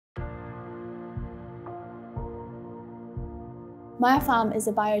Myopharm is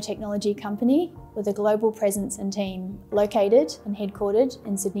a biotechnology company with a global presence and team located and headquartered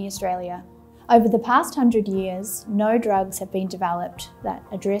in Sydney, Australia. Over the past 100 years, no drugs have been developed that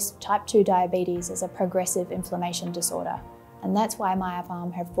address type 2 diabetes as a progressive inflammation disorder. And that's why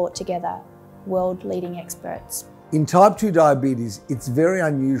Myopharm have brought together world-leading experts. In type 2 diabetes, it's very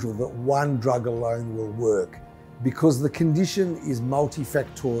unusual that one drug alone will work because the condition is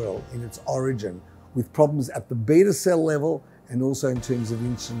multifactorial in its origin, with problems at the beta cell level and also in terms of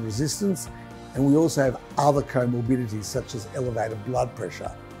insulin resistance. And we also have other comorbidities such as elevated blood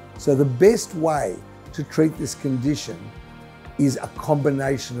pressure. So the best way to treat this condition is a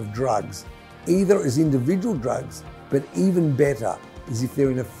combination of drugs, either as individual drugs, but even better is if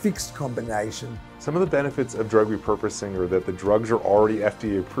they're in a fixed combination. Some of the benefits of drug repurposing are that the drugs are already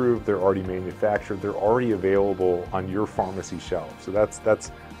FDA approved, they're already manufactured, they're already available on your pharmacy shelf. So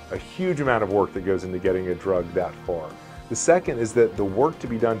that's a huge amount of work that goes into getting a drug that far. The second is that the work to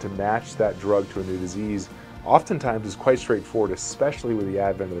be done to match that drug to a new disease oftentimes is quite straightforward, especially with the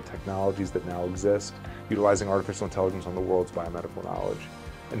advent of the technologies that now exist, utilizing artificial intelligence on the world's biomedical knowledge.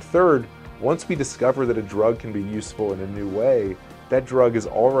 And third, once we discover that a drug can be useful in a new way, that drug is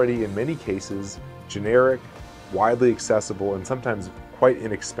already, in many cases, generic, widely accessible, and sometimes quite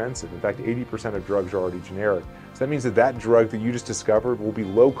inexpensive. In fact, 80% of drugs are already generic. So that means that that drug that you just discovered will be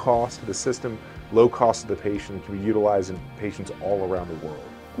low cost to the system, low cost to the patient, and can be utilized in patients all around the world.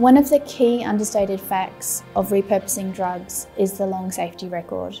 One of the key understated facts of repurposing drugs is the long safety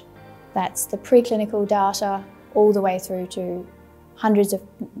record. That's the preclinical data all the way through to hundreds of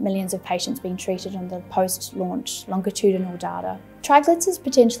millions of patients being treated on the post-launch longitudinal data. TriGlytza is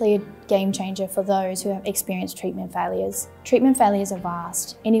potentially a game changer for those who have experienced treatment failures. Treatment failures are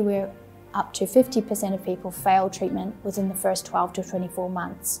vast. Anywhere up to 50% of people fail treatment within the first 12 to 24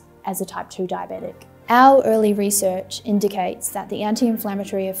 months as a type 2 diabetic. Our early research indicates that the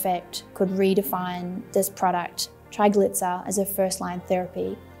anti-inflammatory effect could redefine this product, TriGlytza, as a first-line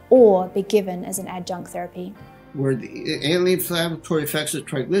therapy or be given as an adjunct therapy. Where the anti-inflammatory effects of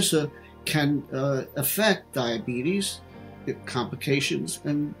TriGlytza can affect diabetes, complications,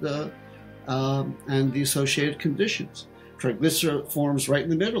 and the associated conditions. TriGlytza forms right in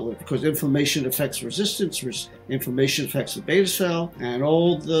the middle because inflammation affects resistance, inflammation affects the beta cell, and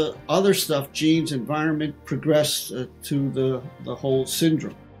all the other stuff, genes, environment, progress to the whole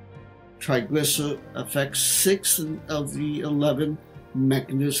syndrome. TriGlytza affects 6 of the 11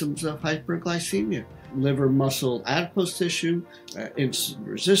 mechanisms of hyperglycemia. Liver, muscle, adipose tissue, insulin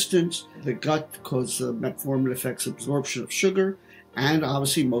resistance, the gut because metformin affects absorption of sugar, and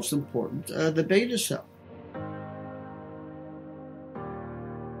obviously most important, the beta cell.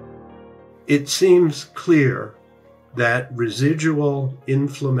 It seems clear that residual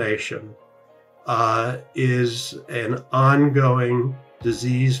inflammation is an ongoing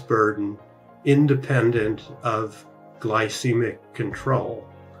disease burden independent of glycemic control.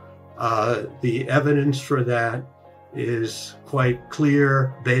 The evidence for that is quite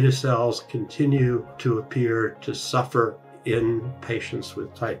clear. Beta cells continue to appear to suffer in patients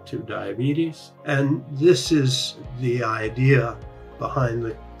with type 2 diabetes. And this is the idea behind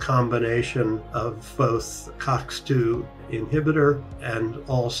the combination of both COX-2 inhibitor and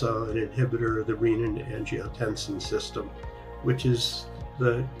also an inhibitor of the renin-angiotensin system, which is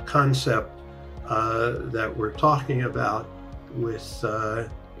the concept that we're talking about with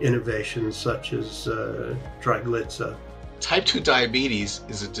innovations such as TriGlytza. Type 2 diabetes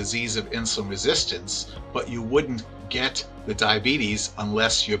is a disease of insulin resistance, but you wouldn't get the diabetes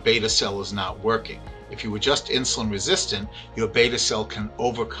unless your beta cell is not working. If you were just insulin resistant, your beta cell can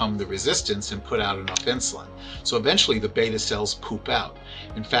overcome the resistance and put out enough insulin. So eventually the beta cells poop out.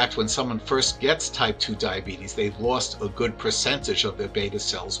 In fact, when someone first gets type 2 diabetes, they've lost a good percentage of their beta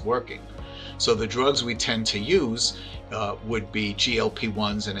cells working. So the drugs we tend to use would be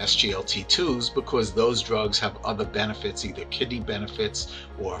GLP-1s and SGLT2s because those drugs have other benefits, either kidney benefits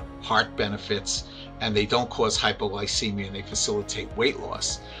or heart benefits, and they don't cause hypoglycemia and they facilitate weight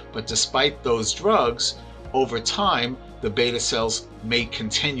loss. But despite those drugs, over time, the beta cells may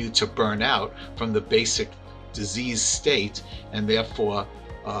continue to burn out from the basic disease state, and therefore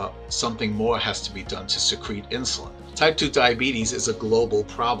something more has to be done to secrete insulin. Type 2 diabetes is a global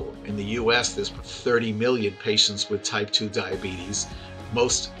problem. In the US, there's 30 million patients with type 2 diabetes.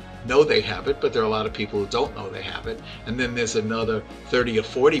 Most know they have it, but there are a lot of people who don't know they have it. And then there's another 30 or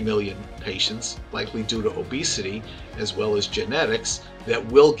 40 million patients, likely due to obesity, as well as genetics, that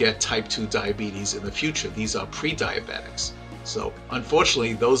will get type 2 diabetes in the future. These are pre-diabetics. So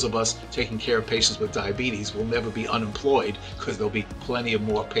unfortunately, those of us taking care of patients with diabetes will never be unemployed, because there'll be plenty of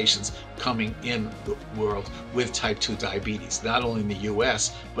more patients coming in the world with type 2 diabetes, not only in the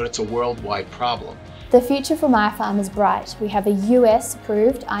US, but it's a worldwide problem. The future for Myopharm is bright. We have a US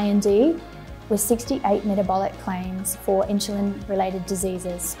approved IND with 68 metabolic claims for insulin-related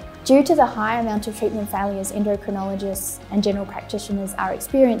diseases. Due to the high amount of treatment failures endocrinologists and general practitioners are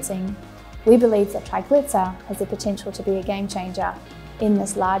experiencing, we believe that TriGlytza has the potential to be a game changer in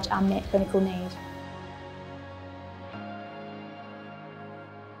this large unmet clinical need.